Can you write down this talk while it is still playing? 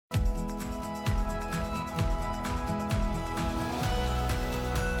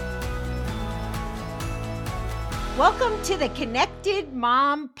Welcome to the Connected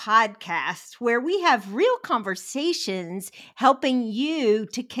Mom Podcast, where we have real conversations helping you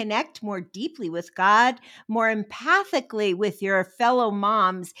to connect more deeply with God, more empathically with your fellow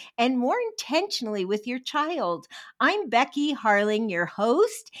moms, and more intentionally with your child. I'm Becky Harling, your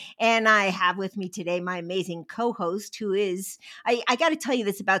host, and I have with me today my amazing co-host who is, I got to tell you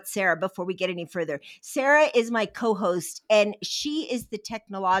this about Sarah before we get any further. Sarah is my co-host, and she is the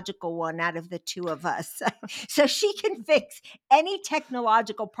technological one out of the two of us. So she can fix any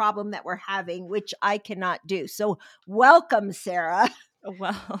technological problem that we're having, which I cannot do. So welcome, Sarah.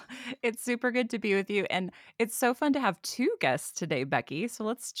 Well, it's super good to be with you. And it's so fun to have two guests today, Becky. So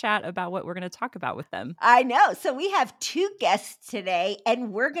let's chat about what we're going to talk about with them. I know. So we have two guests today,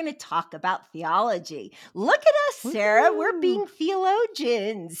 and we're going to talk about theology. Look at us, Sarah. We're being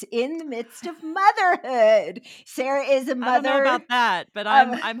theologians in the midst of motherhood. Sarah is a mother. I don't know about that, but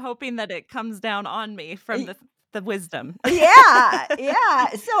I'm hoping that it comes down on me from the wisdom. Yeah.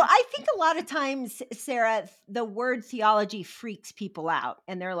 So I think a lot of times, Sarah, the word theology freaks people out,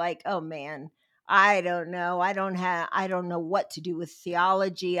 and they're like, "Oh man, I don't know. I don't know what to do with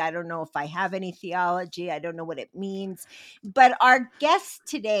theology. I don't know if I have any theology. I don't know what it means." But our guest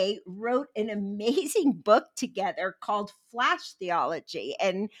today wrote an amazing book together called Flash Theology,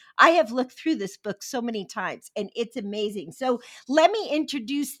 and I have looked through this book so many times, and it's amazing. So let me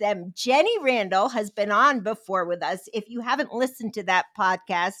introduce them. Jenny Randall has been on before with us. If you haven't listened to that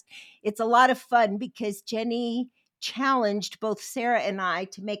podcast, it's a lot of fun because Jenny challenged both Sarah and I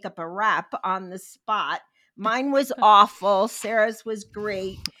to make up a rap on the spot. Mine was awful. Sarah's was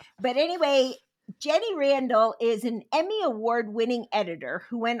great. But anyway, Jenny Randall is an Emmy Award-winning editor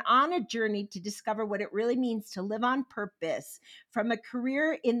who went on a journey to discover what it really means to live on purpose, from a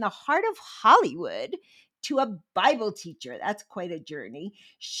career in the heart of Hollywood to a Bible teacher. That's quite a journey.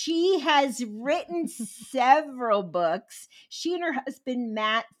 She has written several books. She and her husband,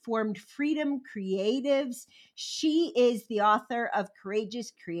 Matt, formed Freedom Creatives. She is the author of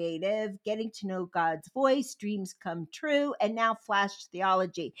Courageous Creative, Getting to Know God's Voice, Dreams Come True, and now Flash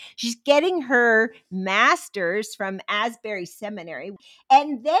Theology. She's getting her master's from Asbury Seminary.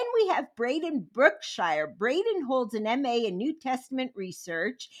 And then we have Braden Brookshire. Braden holds an MA in New Testament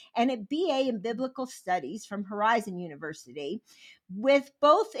research and a BA in biblical studies from Horizon University, with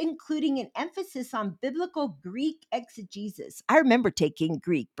both including an emphasis on biblical Greek exegesis. I remember taking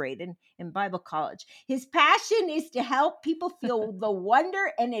Greek, Braden, in Bible college. His passion is to help people feel the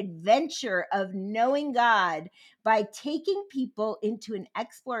wonder and adventure of knowing God by taking people into an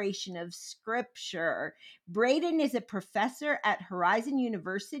exploration of Scripture. Braden is a professor at Horizon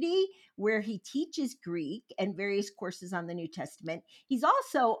University, where he teaches Greek and various courses on the New Testament. He's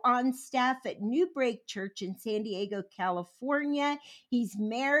also on staff at New Break Church in San Diego, California. He's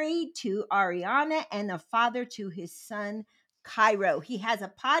married to Ariana and a father to his son, Cairo. He has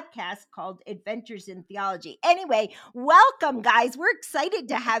a podcast called Adventures in Theology. Anyway, welcome, guys. We're excited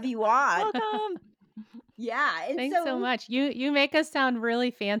to have you on. Welcome. Yeah. And Thanks so much. You make us sound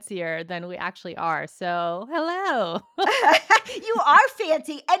really fancier than we actually are. So hello. You are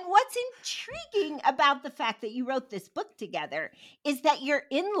fancy. And what's intriguing about the fact that you wrote this book together is that you're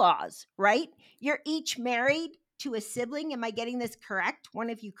in-laws, right? You're each married to a sibling. Am I getting this correct? One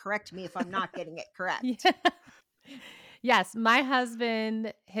of you correct me if I'm not getting it correct. Yeah. Yes, my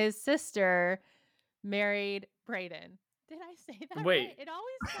husband, his sister married Braden. Did I say that Wait. right? It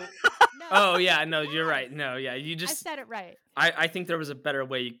always sounds no. Oh yeah, no, Yes. you're right. No, yeah, you I just said it right. I think there was a better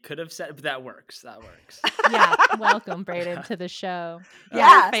way you could have said it, but that works. Yeah, welcome Braden to the show.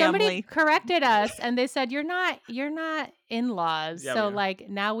 Yeah. Somebody Family. corrected us and they said you're not in-laws. Yeah, so we are. like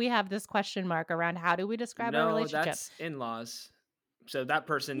now we have this question mark around how do we describe our No, relationship? that's in-laws. So that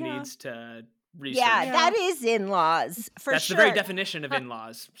person Yeah. needs to research. Yeah, Yeah. that is in-laws for That's sure. the very definition of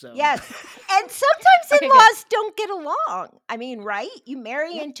in-laws. So Yes. And sometimes Okay, in-laws don't get along. I mean, right? You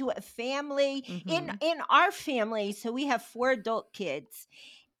marry Yep. into a family. Mhm. In our family, so we have 4 adult kids.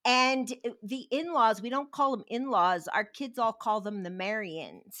 And the in-laws, we don't call them in-laws. Our kids all call them the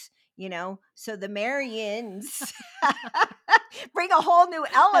Marians, you know? So the Marians bring a whole new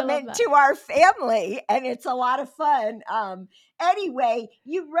element that. to our family, and it's a lot of fun. Anyway,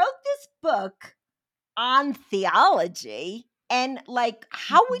 you wrote this book on theology. And like,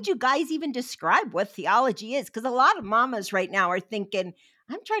 how would you guys even describe what theology is? Because a lot of mamas right now are thinking,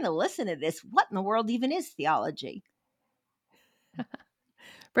 I'm trying to listen to this. What in the world even is theology?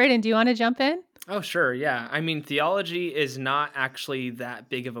 Braden, do you want to jump in? Oh, sure. Yeah. I mean, theology is not actually that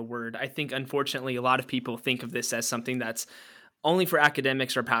big of a word. I think, unfortunately, a lot of people think of this as something that's only for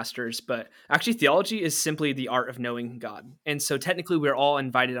academics or pastors, but actually theology is simply the art of knowing God. And so technically we're all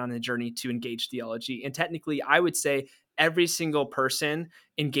invited on a journey to engage theology. And technically I would say every single person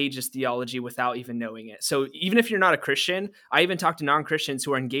engages theology without even knowing it. So even if you're not a Christian, I even talk to non-Christians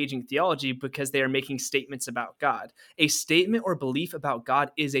who are engaging theology because they are making statements about God. A statement or belief about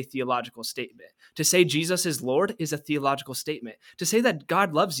God is a theological statement. To say Jesus is Lord is a theological statement. To say that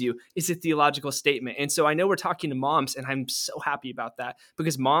God loves you is a theological statement. And so I know we're talking to moms, and I'm so happy about that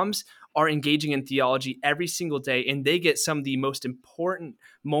because moms are engaging in theology every single day, and they get some of the most important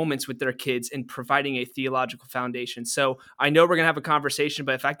moments with their kids in providing a theological foundation. So I know we're going to have a conversation,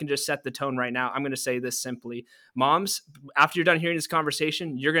 but if I can just set the tone right now, I'm going to say this simply. Moms, after you're done hearing this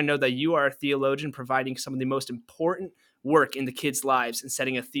conversation, you're going to know that you are a theologian providing some of the most important work in the kids' lives and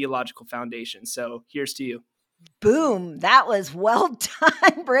setting a theological foundation. So here's to you. Boom. That was well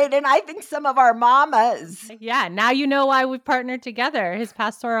done, Braden. I think some of our mamas. Yeah, now you know why we've partnered together. His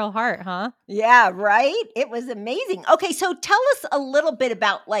pastoral heart, huh? Yeah, right? It was amazing. Okay, so tell us a little bit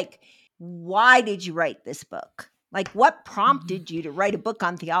about why did you write this book? Like what prompted you to write a book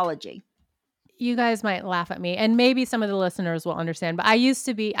on theology? You guys might laugh at me, and maybe some of the listeners will understand, but I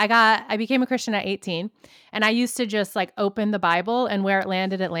became a Christian at 18, and I used to just open the Bible, and where it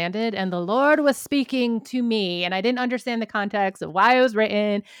landed, and the Lord was speaking to me, and I didn't understand the context of why it was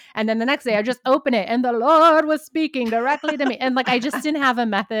written. And then the next day I just open it and the Lord was speaking directly to me. And I just didn't have a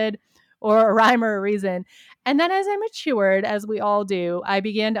method or a rhyme or a reason. And then as I matured, as we all do, I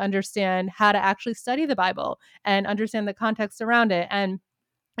began to understand how to actually study the Bible and understand the context around it. And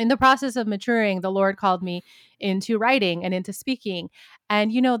in the process of maturing, the Lord called me into writing and into speaking.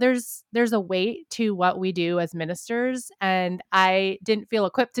 And there's a weight to what we do as ministers, and I didn't feel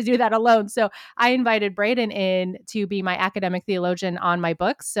equipped to do that alone. So I invited Braden in to be my academic theologian on my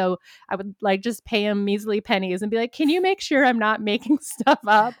books. So I would just pay him measly pennies and be like, "Can you make sure I'm not making stuff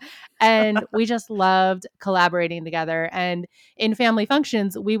up?" And we just loved collaborating together. And in family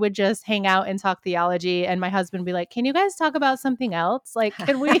functions, we would just hang out and talk theology. And my husband would be like, "Can you guys talk about something else?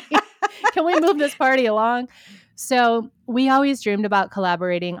 Can we move this party along?" So we always dreamed about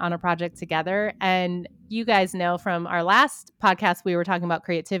collaborating on a project together. And you guys know from our last podcast, we were talking about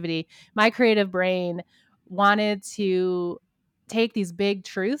creativity. My creative brain wanted to take these big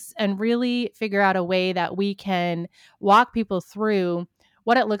truths and really figure out a way that we can walk people through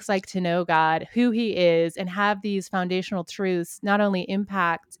what it looks like to know God, who he is, and have these foundational truths not only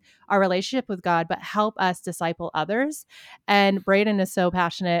impact our relationship with God, but help us disciple others. And Braden is so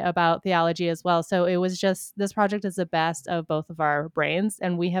passionate about theology as well. So it was just, this project is the best of both of our brains.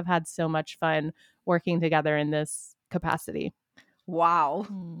 And we have had so much fun working together in this capacity. Wow.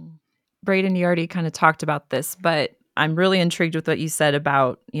 Braden, you already kind of talked about this, but I'm really intrigued with what you said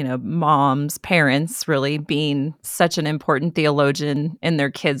about, moms, parents really being such an important theologian in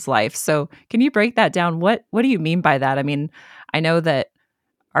their kids' life. So can you break that down? What do you mean by that? I mean, I know that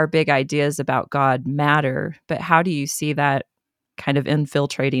our big ideas about God matter, but how do you see that kind of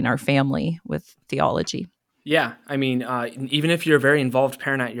infiltrating our family with theology? Yeah, I mean, even if you're a very involved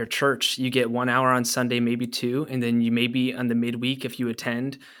parent at your church, you get 1 hour on Sunday, maybe 2, and then you maybe on the midweek if you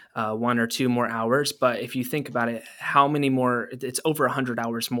attend 1 or 2 more hours. But if you think about it, how many more? It's over 100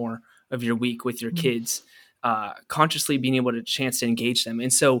 hours more of your week with your kids, consciously being able to chance to engage them.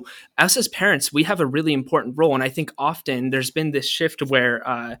 And so, us as parents, we have a really important role. And I think often there's been this shift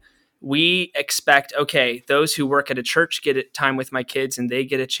where we expect, okay, those who work at a church get time with my kids and they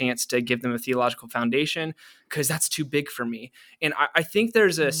get a chance to give them a theological foundation because that's too big for me. And I think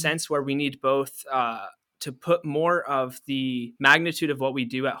there's a sense where we need both to put more of the magnitude of what we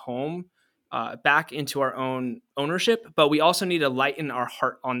do at home back into our own ownership, but we also need to lighten our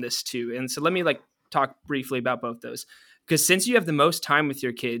heart on this too. And so let me talk briefly about both those. Because since you have the most time with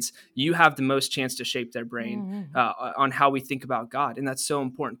your kids, you have the most chance to shape their brain on how we think about God. And that's so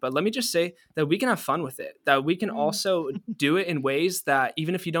important. But let me just say that we can have fun with it, that we can also do it in ways that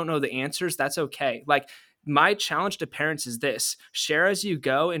even if you don't know the answers, that's okay. My challenge to parents is this: share as you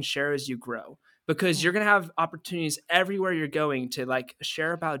go and share as you grow. Because you're going to have opportunities everywhere you're going to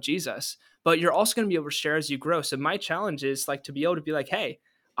share about Jesus, but you're also going to be able to share as you grow. So my challenge is to be able to be hey,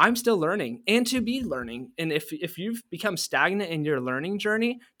 I'm still learning and to be learning. And if you've become stagnant in your learning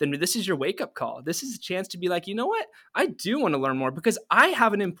journey, then this is your wake-up call. This is a chance to be you know what? I do want to learn more because I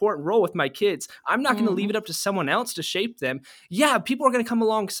have an important role with my kids. I'm not going to leave it up to someone else to shape them. Yeah, people are going to come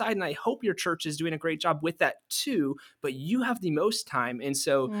alongside, and I hope your church is doing a great job with that too, but you have the most time. And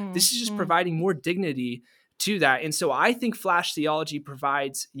so this is just providing more dignity to that. And so I think Flash Theology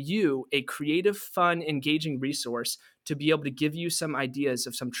provides you a creative, fun, engaging resource to be able to give you some ideas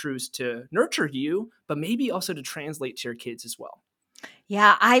of some truths to nurture you, but maybe also to translate to your kids as well.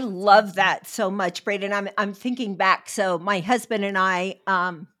 Yeah, I love that so much, Braden. I'm thinking back. So my husband and I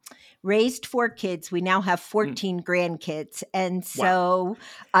raised 4 kids. We now have 14 grandkids. And so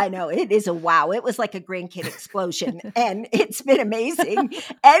I know it is a wow. It was like a grandkid explosion and it's been amazing.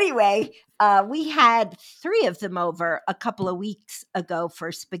 Anyway, we had 3 of them over a couple of weeks ago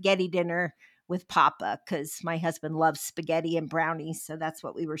for spaghetti dinner with Papa, because my husband loves spaghetti and brownies. So that's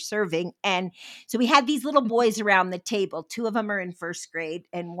what we were serving. And so we had these little boys around the table. 2 of them are in 1st grade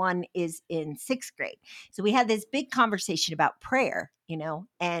and 1 is in 6th grade. So we had this big conversation about prayer,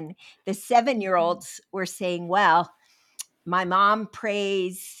 and the 7-year-olds were saying, well, my mom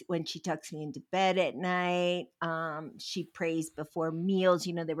prays when she tucks me into bed at night. She prays before meals.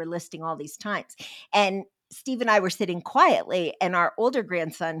 They were listing all these times. And Steve and I were sitting quietly, and our older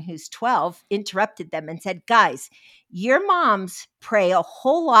grandson, who's 12, interrupted them and said, guys, your moms pray a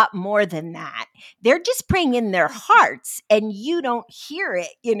whole lot more than that. They're just praying in their hearts and you don't hear it,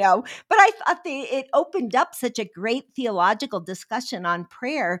 But I thought it opened up such a great theological discussion on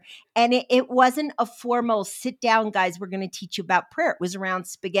prayer. And it wasn't a formal sit down, guys, we're going to teach you about prayer. It was around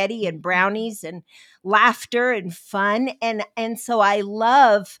spaghetti and brownies and laughter and fun. And so I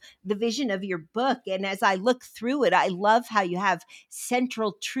love the vision of your book. And as I look through it, I love how you have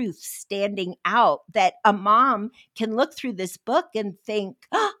central truths standing out that a mom can look through this book and think,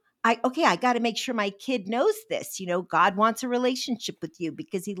 I got to make sure my kid knows this. God wants a relationship with you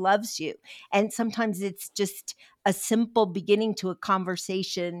because he loves you. And sometimes it's just a simple beginning to a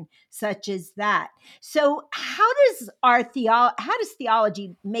conversation such as that. So how does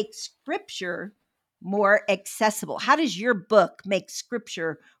theology make scripture more accessible? How does your book make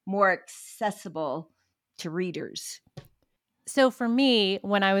scripture more accessible to readers? So for me,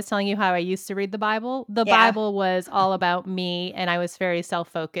 when I was telling you how I used to read the Bible was all about me, and I was very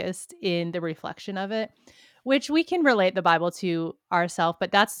self-focused in the reflection of it, which we can relate the Bible to ourselves,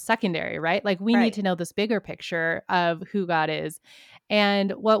 but that's secondary, right? Like we need to know this bigger picture of who God is.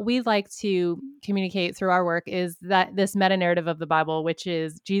 And what we like to communicate through our work is that this meta narrative of the Bible, which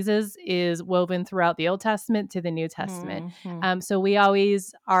is Jesus is woven throughout the Old Testament to the New Testament. Mm-hmm. So we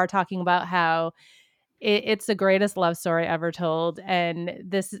always are talking about how it's the greatest love story ever told, and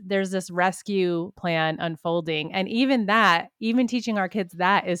there's this rescue plan unfolding, and even teaching our kids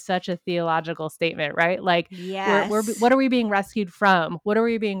that is such a theological statement, right? Like, yes, we're what are we being rescued from? What are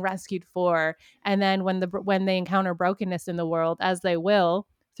we being rescued for? And then when they encounter brokenness in the world, as they will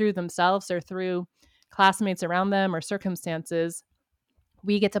through themselves or through classmates around them or circumstances,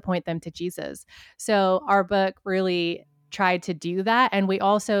 we get to point them to Jesus. So our book really tried to do that. And we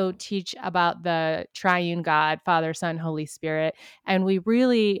also teach about the triune God, Father, Son, Holy Spirit. And we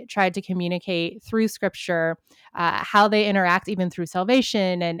really tried to communicate through scripture how they interact even through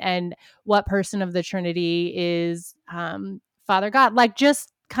salvation, and what person of the Trinity is Father God. Like,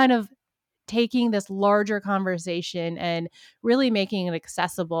 just kind of taking this larger conversation and really making it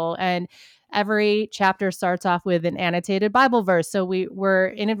accessible. And every chapter starts off with an annotated Bible verse. So we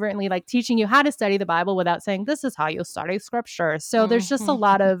were inadvertently like teaching you how to study the Bible without saying, this is how you'll study scripture. So there's just a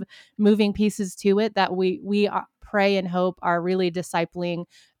lot of moving pieces to it that we pray and hope are really discipling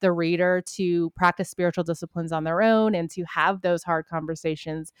the reader to practice spiritual disciplines on their own and to have those hard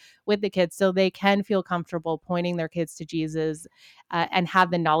conversations with the kids so they can feel comfortable pointing their kids to Jesus and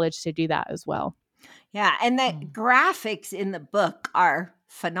have the knowledge to do that as well. Yeah, and the graphics in the book are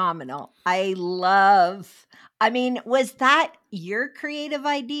phenomenal. Was that your creative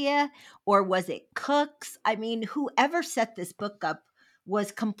idea or was it Cook's? Whoever set this book up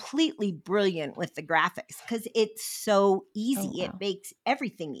was completely brilliant with the graphics because it's so easy. Oh, wow. It makes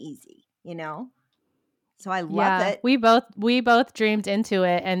everything easy, So I love it. We both dreamed into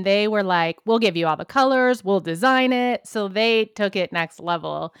it, and they were like, we'll give you all the colors, we'll design it. So they took it next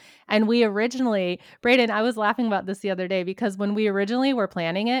level. And we originally, Braden, I was laughing about this the other day because when we originally were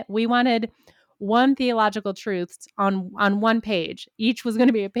planning it, we wanted one theological truth on one page. Each was going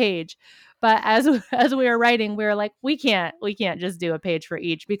to be a page. But as we were writing, we were like, we can't just do a page for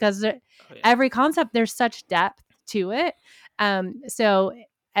each because every concept, there's such depth to it. So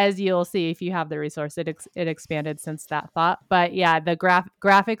as you'll see, if you have the resource, it expanded since that thought. But yeah, the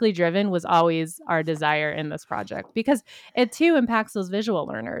graphically driven was always our desire in this project because it too impacts those visual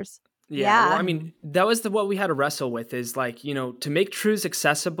learners. Yeah. Well, that was what we had to wrestle with is like, to make truths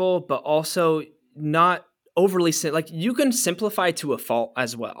accessible, but also not overly, like you can simplify to a fault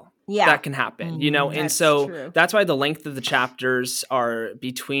as well. Yeah. that can happen, you know? And That's so true. that's why the length of the chapters are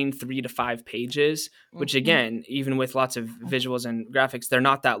between 3 to 5 pages, which Mhm. again, even with lots of visuals and graphics, they're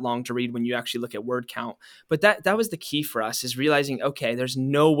not that long to read when you actually look at word count. But that was the key for us, is realizing, okay, there's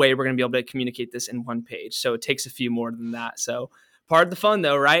no way we're going to be able to communicate this in one page. So it takes a few more than that. So part of the fun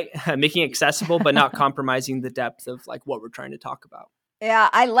though, right? Making it accessible, but not compromising the depth of like what we're trying to talk about. Yeah,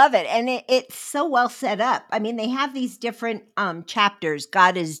 I love it. And it's so well set up. I mean, they have these different chapters.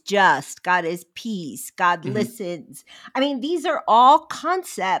 God is just, God is peace, God Mhm. listens. I mean, these are all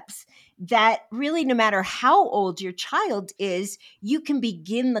concepts that really, no matter how old your child is, you can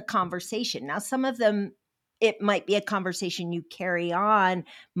begin the conversation. Now, some of them, it might be a conversation you carry on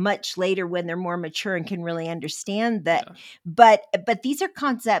much later when they're more mature and can really understand that. Yeah. But these are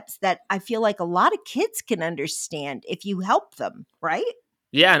concepts that I feel like a lot of kids can understand if you help them, right?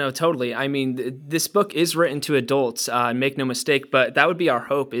 Yeah, no, totally. I mean, this book is written to adults, make no mistake, but that would be our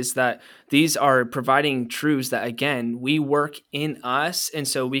hope, is that these are providing truths that, again, we work in us, and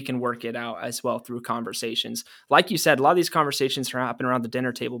so we can work it out as well through conversations. Like you said, a lot of these conversations happen around the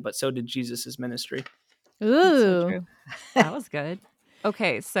dinner table, but so did Jesus's ministry. That's so Ooh. true. That was good.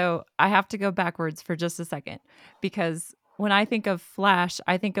 Okay, so I have to go backwards for just a second, because when I think of Flash,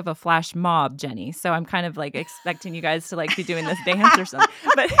 I think of a flash mob, Jenny. So I'm kind of like expecting you guys to like be doing this dance or something.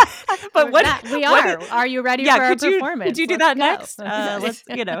 But what We what are. Are you ready yeah, for our could you performance? do Let's that go. next? Let's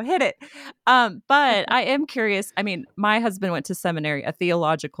hit it. But I am curious. I mean, my husband went to seminary, a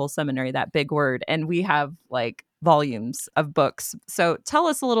theological seminary, that big word, and we have like volumes of books. So tell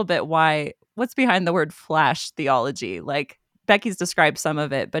us a little bit what's behind the word flash theology. Like Becky's described some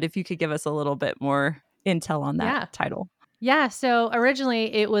of it, but if you could give us a little bit more intel on that Yeah. title. Yeah, so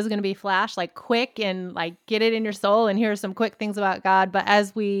originally it was going to be flash, like quick and like get it in your soul and here's some quick things about God. But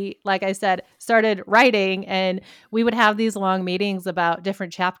as we, like I said, started writing, and we would have these long meetings about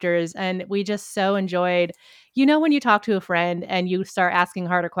different chapters, and we just so enjoyed, when you talk to a friend and you start asking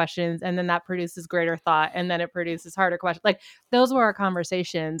harder questions, and then that produces greater thought, and then it produces harder questions. Like those were our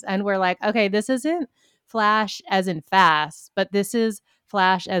conversations, and we're like, okay, this isn't flash as in fast, but this is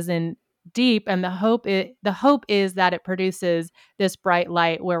flash as in deep, and the hope is that it produces this bright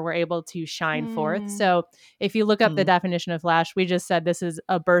light where we're able to shine forth. So if you look up the definition of flash, we just said this is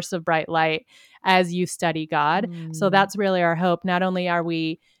a burst of bright light as you study God. So that's really our hope. Not only are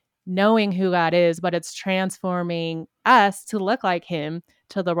we knowing who God is, but it's transforming us to look like him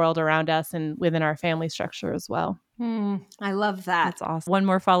to the world around us and within our family structure as well. I love that. That's awesome. One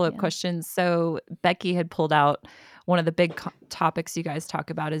more follow-up Yeah. question. So Becky had pulled out one of the big topics you guys talk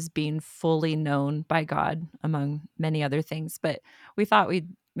about is being fully known by God, among many other things. But we thought we'd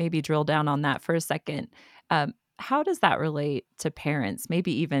maybe drill down on that for a second. How does that relate to parents?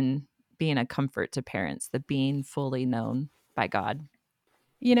 Maybe even being a comfort to parents, the being fully known by God.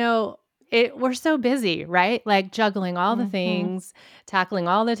 We're so busy, right? Like juggling all the things, tackling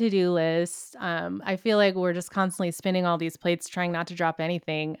all the to-do lists. I feel like we're just constantly spinning all these plates, trying not to drop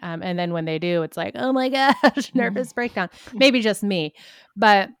anything. And then when they do, it's like, oh my gosh, nervous breakdown. Maybe just me,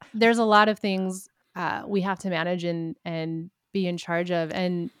 but there's a lot of things we have to manage and be in charge of.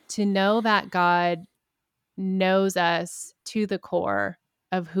 And to know that God knows us to the core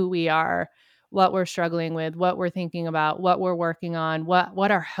of who we are, what we're struggling with, what we're thinking about, what we're working on,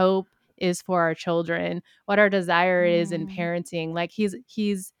 what our hope is for our children, what our desire is in parenting. Like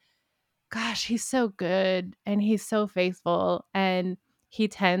he's so good, and he's so faithful, and he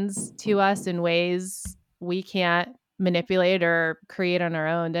tends to us in ways we can't manipulate or create on our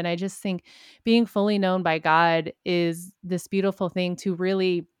own. And I just think being fully known by God is this beautiful thing to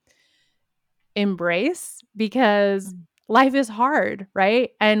really embrace, because life is hard,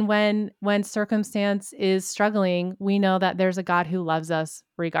 right? And when circumstance is struggling, we know that there's a God who loves us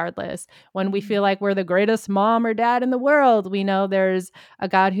regardless. When we feel like we're the greatest mom or dad in the world, we know there's a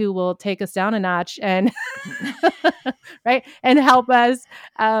God who will take us down a notch and right, and help us,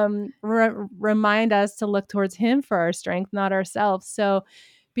 remind us to look towards him for our strength, not ourselves. So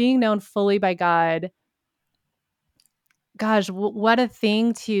being known fully by God, gosh, what a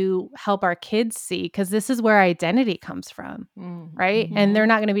thing to help our kids see, because this is where identity comes from, right? And they're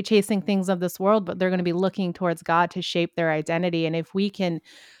not going to be chasing things of this world, but they're going to be looking towards God to shape their identity. And if we can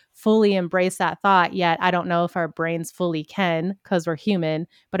fully embrace that thought, yet I don't know if our brains fully can, because we're human,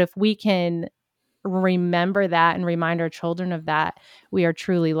 but if we can remember that and remind our children of that, we are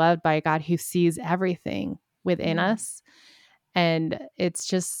truly loved by a God who sees everything within us. And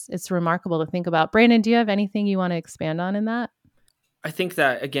it's remarkable to think about. Brandon, do you have anything you want to expand on in that? I think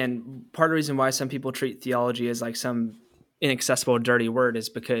that, again, part of the reason why some people treat theology as like some inaccessible, dirty word is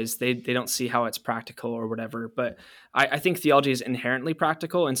because they don't see how it's practical or whatever. But I think theology is inherently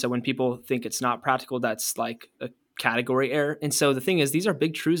practical. And so when people think it's not practical, that's like a category error. And so the thing is, these are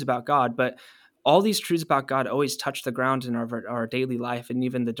big truths about God, but all these truths about God always touch the ground in our daily life and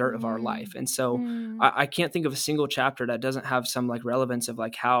even the dirt of our life. And so I can't think of a single chapter that doesn't have some like relevance of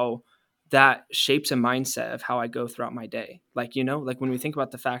like how that shapes a mindset of how I go throughout my day. Like, like when we think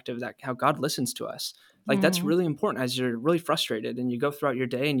about the fact of that, how God listens to us, like that's really important as you're really frustrated and you go throughout your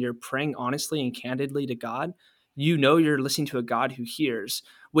day and you're praying honestly and candidly to God, you're listening to a God who hears,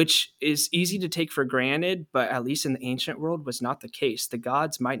 which is easy to take for granted, but at least in the ancient world was not the case. The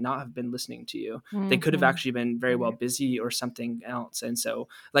gods might not have been listening to you. They could have actually been very well busy or something else. And so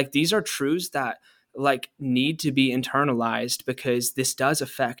like, these are truths that like need to be internalized, because this does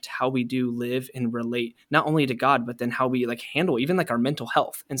affect how we do live and relate not only to God, but then how we like handle even like our mental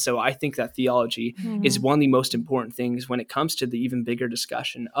health. And so I think that theology is one of the most important things when it comes to the even bigger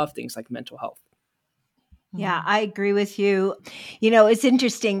discussion of things like mental health. Yeah, I agree with you. It's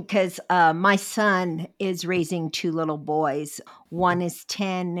interesting because my son is raising two little boys. One is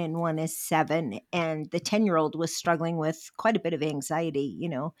 10 and one is 7. And the 10-year-old was struggling with quite a bit of anxiety,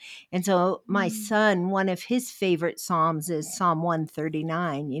 And so my son, one of his favorite Psalms is Psalm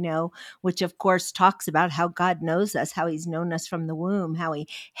 139, which of course talks about how God knows us, how he's known us from the womb, how he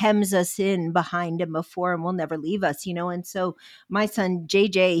hems us in behind and before and will never leave us, And so my son,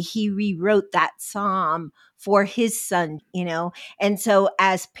 JJ, he rewrote that Psalm for his son, And so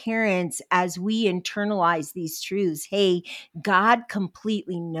as parents, as we internalize these truths, hey, God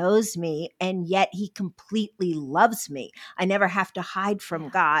completely knows me and yet he completely loves me. I never have to hide from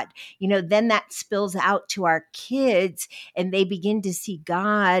God. Then that spills out to our kids and they begin to see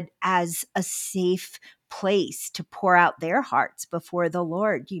God as a safe place to pour out their hearts before the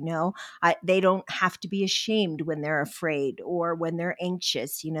Lord. They don't have to be ashamed when they're afraid or when they're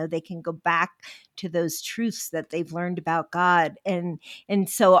anxious. They can go back to those truths that they've learned about God. And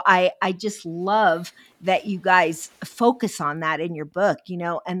so I just love that you guys focus on that in your book,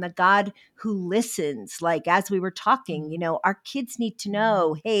 and the God who listens. Like as we were talking, our kids need to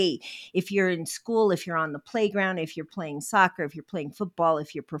know, hey, if you're in school, if you're on the playground, if you're playing soccer, if you're playing football,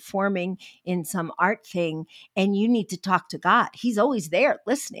 if you're performing in some art thing, and you need to talk to God, he's always there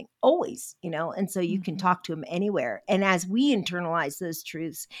listening, always, and so you can talk to him anywhere. And as we internalize those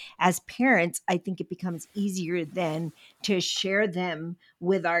truths as parents, I think it becomes easier then to share them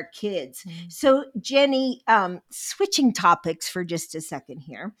with our kids. So Jenny, switching topics for just a second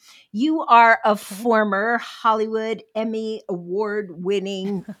here. You are a former Hollywood Emmy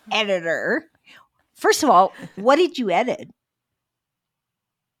award-winning editor. First of all, what did you edit?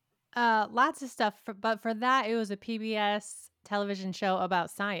 Lots of stuff, but for that, it was a PBS television show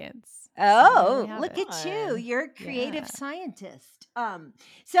about science. Oh, So look at you. You're a creative Yeah. scientist.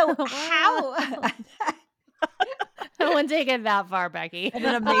 So Well, how I wouldn't take it that far, Becky. And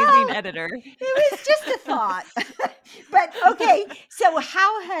an amazing editor. It was just a thought. But okay, so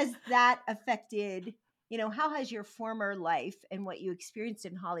how has that affected, how has your former life and what you experienced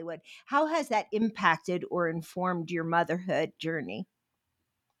in Hollywood, how has that impacted or informed your motherhood journey?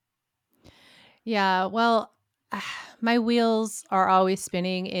 Yeah, well, my wheels are always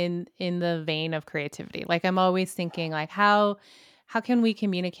spinning in the vein of creativity. Like I'm always thinking like how can we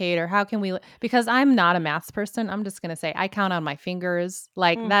communicate or how can we because I'm not a maths person. I'm just going to say I count on my fingers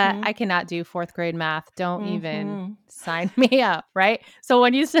like that. I cannot do 4th grade math. Don't even sign me up, right? So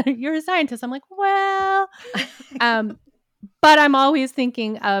when you said you're a scientist, I'm like, well, but I'm always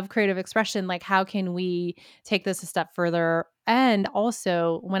thinking of creative expression, like how can we take this a step further? And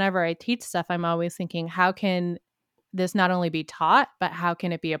also, whenever I teach stuff, I'm always thinking, how can this not only be taught, but how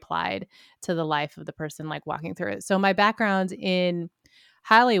can it be applied to the life of the person like walking through it? So my background in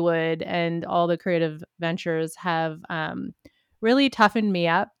Hollywood and all the creative ventures have really toughened me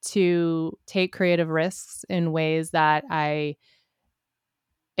up to take creative risks in ways that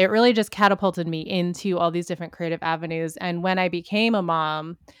it really just catapulted me into all these different creative avenues. And when I became a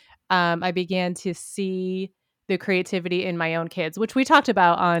mom, I began to see the creativity in my own kids, which we talked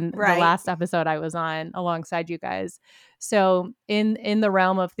about on the last episode I was on alongside you guys. So in the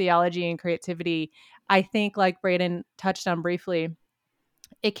realm of theology and creativity, I think like Braden touched on briefly,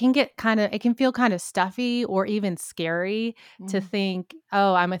 it can feel kind of stuffy or even scary to think,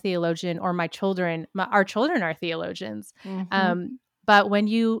 oh, I'm a theologian or our children are theologians. But when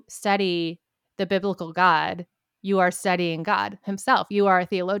you study the biblical God, you are studying God himself. You are a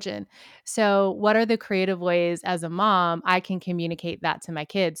theologian. So what are the creative ways as a mom I can communicate that to my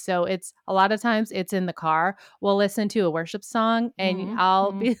kids? So it's a lot of times it's in the car. We'll listen to a worship song and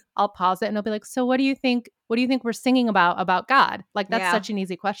I'll pause it and I'll be like, so what do you think What do you think we're singing about God? Like, that's Yeah. such an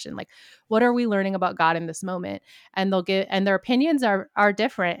easy question. Like, what are we learning about God in this moment? And their opinions are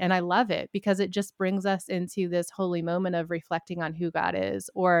different. And I love it because it just brings us into this holy moment of reflecting on who God is.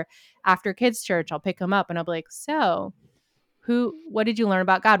 Or after kids' church, I'll pick them up and I'll be like, so what did you learn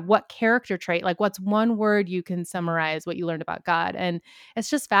about God? What character trait, like what's one word you can summarize what you learned about God? And it's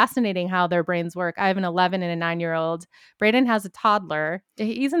just fascinating how their brains work. I have an 11 and a 9-year-old. Braden has a toddler.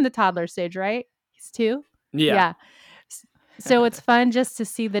 He's in the toddler stage, right? He's 2. Yeah. Yeah. So it's fun just to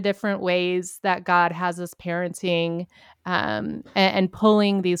see the different ways that God has us parenting, and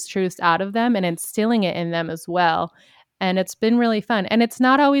pulling these truths out of them and instilling it in them as well. And it's been really fun. And it's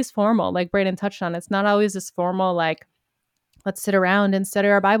not always formal, like Braden touched on. It's not always this formal, like, let's sit around and study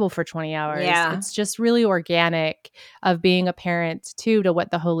our Bible for 20 hours. Yeah. It's just really organic of being a parent too, to what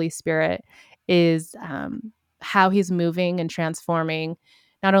the Holy Spirit is, how he's moving and transforming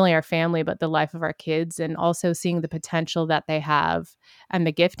not only our family, but the life of our kids, and also seeing the potential that they have and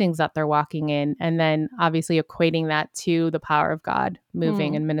the giftings that they're walking in. And then obviously equating that to the power of God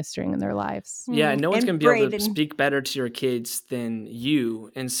moving and ministering in their lives. Yeah, and no one's And going to be able to Braden, speak better to your kids than you.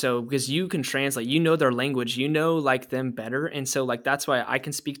 And so, because you can translate, you know their language, you know like them better. And so like that's why I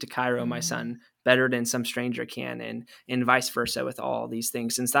can speak to Cairo, my son, better than some stranger can, and vice versa with all these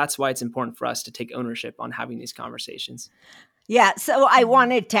things. And so that's why it's important for us to take ownership on having these conversations. yeah. So I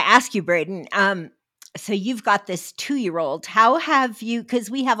wanted to ask you, Braden. So you've got this 2-year-old. How have you? Because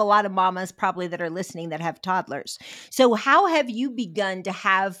we have a lot of mamas probably that are listening that have toddlers. So how have you begun to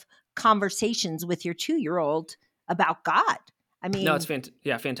have conversations with your 2-year-old about God? I No, it's mean,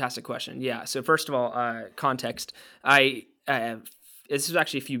 fantastic question. Yeah. So first of all, context. This was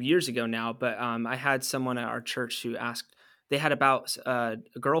actually a few years ago now, but I had someone at our church who asked. They had about a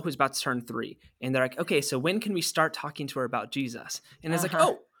girl who's about to turn 3, and they're like, "Okay, so when can we start talking to her about Jesus?" And it's like,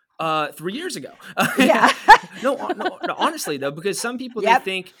 uh-huh. "Oh, 3 years ago." Yeah. No, honestly though, because some people they Yep.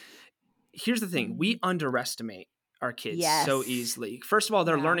 think. Here's the thing, we underestimate our kids so Yes. easily. First of all,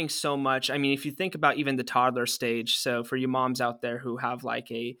 they're Yeah. learning so much. I mean, if you think about even the toddler stage, so for you moms out there who have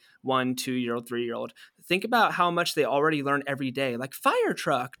like a 1, 2-year-old, 3-year-old, think about how much they already learn every day, like fire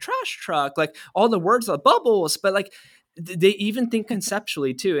truck, trash truck, like all the words like bubbles, but like they even think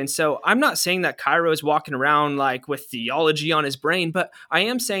conceptually too. And so I'm not saying that Cairo is walking around like with theology on his brain, but I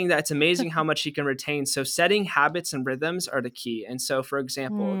am saying that it's amazing how much he can retain. So setting habits and rhythms are the key. And so, for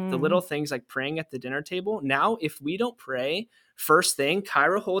example, the little things like praying at the dinner table. Now, if we don't pray first thing,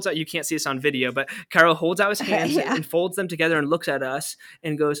 Cairo holds out, you can't see this on video, but Cairo holds out his hands Yeah. and folds them together and looks at us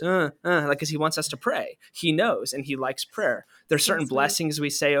and goes, like, because he wants us to pray. He knows and he likes prayer. There's certain blessings we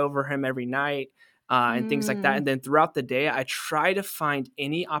say over him every night. And things like that. And then throughout the day, I try to find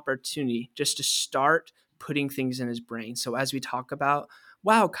any opportunity just to start putting things in his brain. So as we talk about,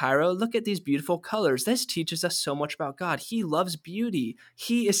 wow, Cairo, look at these beautiful colors. This teaches us so much about God. He loves beauty.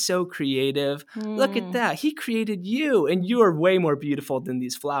 He is so creative. Look at that. He created you, and you are way more beautiful than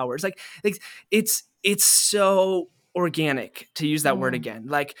these flowers. Like it's so organic, to use that word again,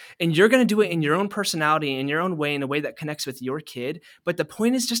 like, and you're going to do it in your own personality, in your own way, in a way that connects with your kid. But the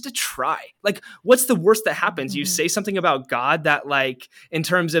point is just to try. Like, what's the worst that happens? You say something about God that, like, in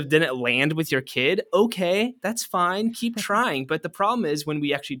terms of didn't land with your kid. Okay, that's fine. Keep trying. But the problem is when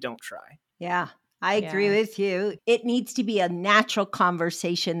we actually don't try. Yeah, I agree with you. It needs to be a natural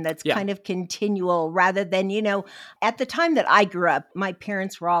conversation that's Yeah. kind of continual rather than, at the time that I grew up, my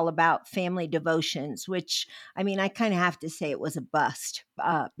parents were all about family devotions, which, I mean, I kind of have to say it was a bust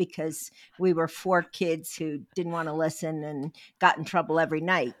because we were 4 kids who didn't want to listen and got in trouble every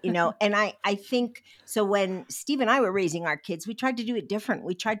night, And I think, so when Steve and I were raising our kids, we tried to do it different.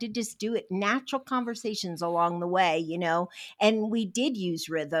 We tried to just do it natural conversations along the way, and we did use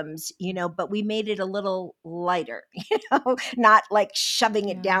rhythms, but we made it a little lighter, not like shoving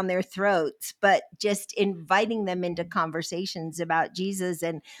it down their throats, but just inviting them into conversations about Jesus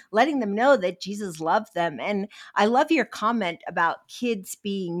and letting them know that Jesus loved them. And I love your comment about kids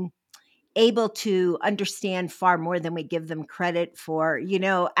being able to understand far more than we give them credit for.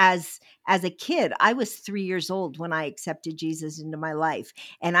 As a kid, I was 3 years old when I accepted Jesus into my life,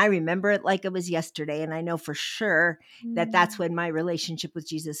 and I remember it like it was yesterday, and I know for sure that that's when my relationship with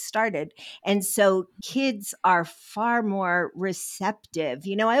Jesus started. And so kids are far more receptive.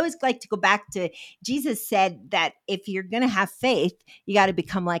 I always like to go back to Jesus said that if you're going to have faith, you got to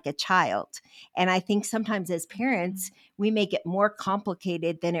become like a child. And I think sometimes as parents, we make it more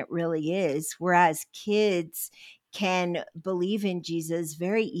complicated than it really is, whereas kids can believe in Jesus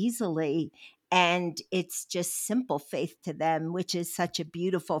very easily. And it's just simple faith to them, which is such a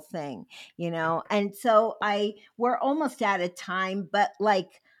beautiful thing. And so we're almost out of time, but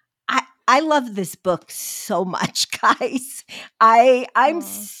like, I love this book so much, guys. I'm Aw.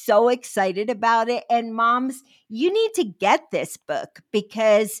 so excited about it. And moms, you need to get this book,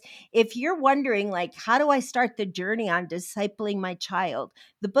 because if you're wondering, like, how do I start the journey on discipling my child?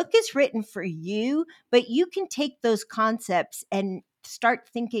 The book is written for you, but you can take those concepts and start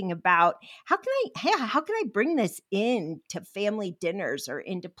thinking about how can I bring this in to family dinners or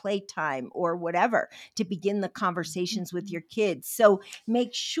into playtime or whatever to begin the conversations with your kids. So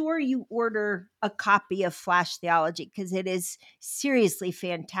make sure you order a copy of Flash Theology, because it is seriously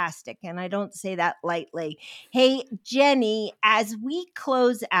fantastic. And I don't say that lightly. Hey, Jenny, as we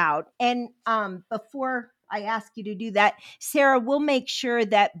close out, and before I ask you to do that, Sarah, we'll make sure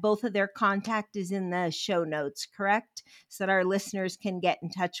that both of their contact is in the show notes, correct? So that our listeners can get in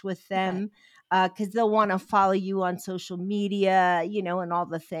touch with them, because they'll want to follow you on social media, and all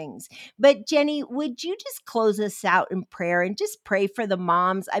the things. But Jenny, would you just close us out in prayer and just pray for the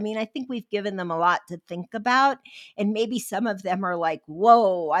moms? I mean, I think we've given them a lot to think about, and maybe some of them are like,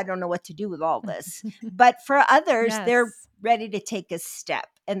 whoa, I don't know what to do with all this. But for others, they're Yes, ready to take a step,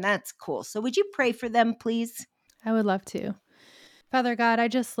 and that's cool. So would you pray for them, please? I would love to. Father God, I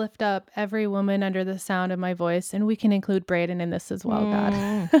just lift up every woman under the sound of my voice, and we can include Braden in this as well,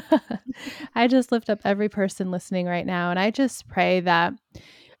 God. I just lift up every person listening right now, and I just pray that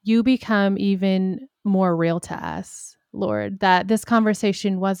you become even more real to us, Lord, that this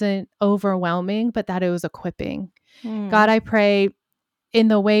conversation wasn't overwhelming, but that it was equipping. God, I pray in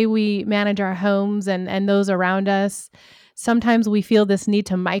the way we manage our homes and those around us, sometimes we feel this need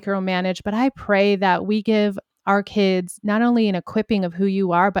to micromanage, but I pray that we give our kids not only an equipping of who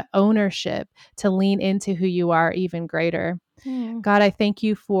you are, but ownership to lean into who you are even greater. God, I thank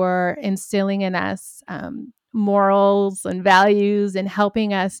you for instilling in us morals and values and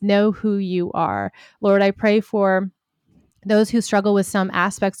helping us know who you are. Lord, I pray for those who struggle with some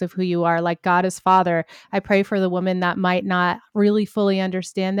aspects of who you are, like God as Father. I pray for the woman that might not really fully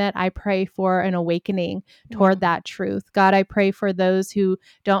understand that. I pray for an awakening toward that truth. God, I pray for those who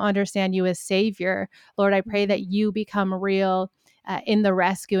don't understand you as Savior. Lord, I pray that you become real in the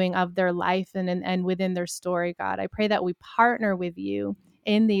rescuing of their life and within their story, God. I pray that we partner with you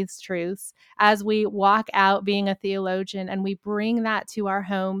in these truths as we walk out being a theologian, and we bring that to our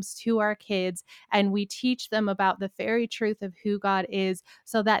homes, to our kids, and we teach them about the very truth of who God is,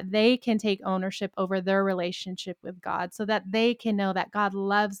 so that they can take ownership over their relationship with God, so that they can know that God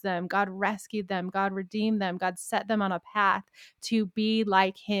loves them, God rescued them, God redeemed them, God set them on a path to be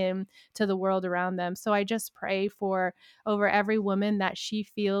like him to the world around them. So I just pray for over every woman that she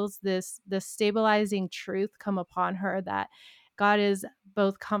feels this stabilizing truth come upon her, that God is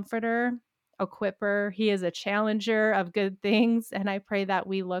both comforter, equipper, he is a challenger of good things, and I pray that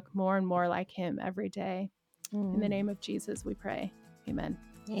we look more and more like him every day. In the name of Jesus, we pray. Amen.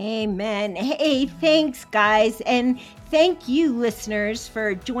 Amen. Hey, thanks, guys. And thank you, listeners,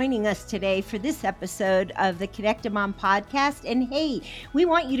 for joining us today for this episode of the Connected Mom podcast. And hey, we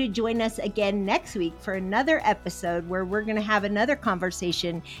want you to join us again next week for another episode where we're going to have another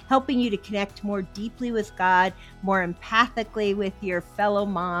conversation helping you to connect more deeply with God, more empathically with your fellow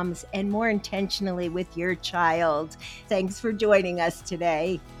moms, and more intentionally with your child. Thanks for joining us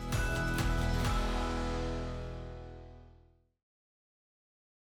today.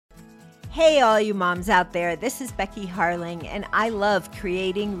 Hey, all you moms out there, this is Becky Harling, and I love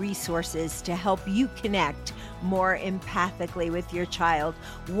creating resources to help you connect more empathically with your child.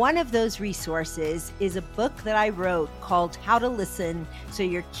 One of those resources is a book that I wrote called How to Listen So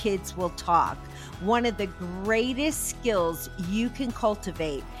Your Kids Will Talk. One of the greatest skills you can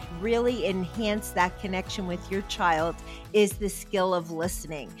cultivate, really enhance that connection with your child, is the skill of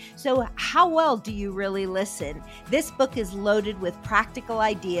listening. So how well do you really listen? This book is loaded with practical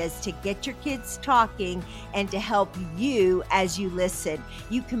ideas to get your kids talking and to help you as you listen.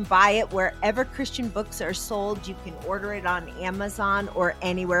 You can buy it wherever Christian books are sold. You can order it on Amazon or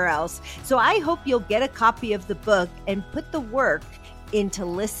anywhere else. So I hope you'll get a copy of the book and put the work into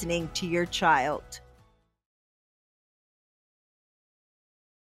listening to your child.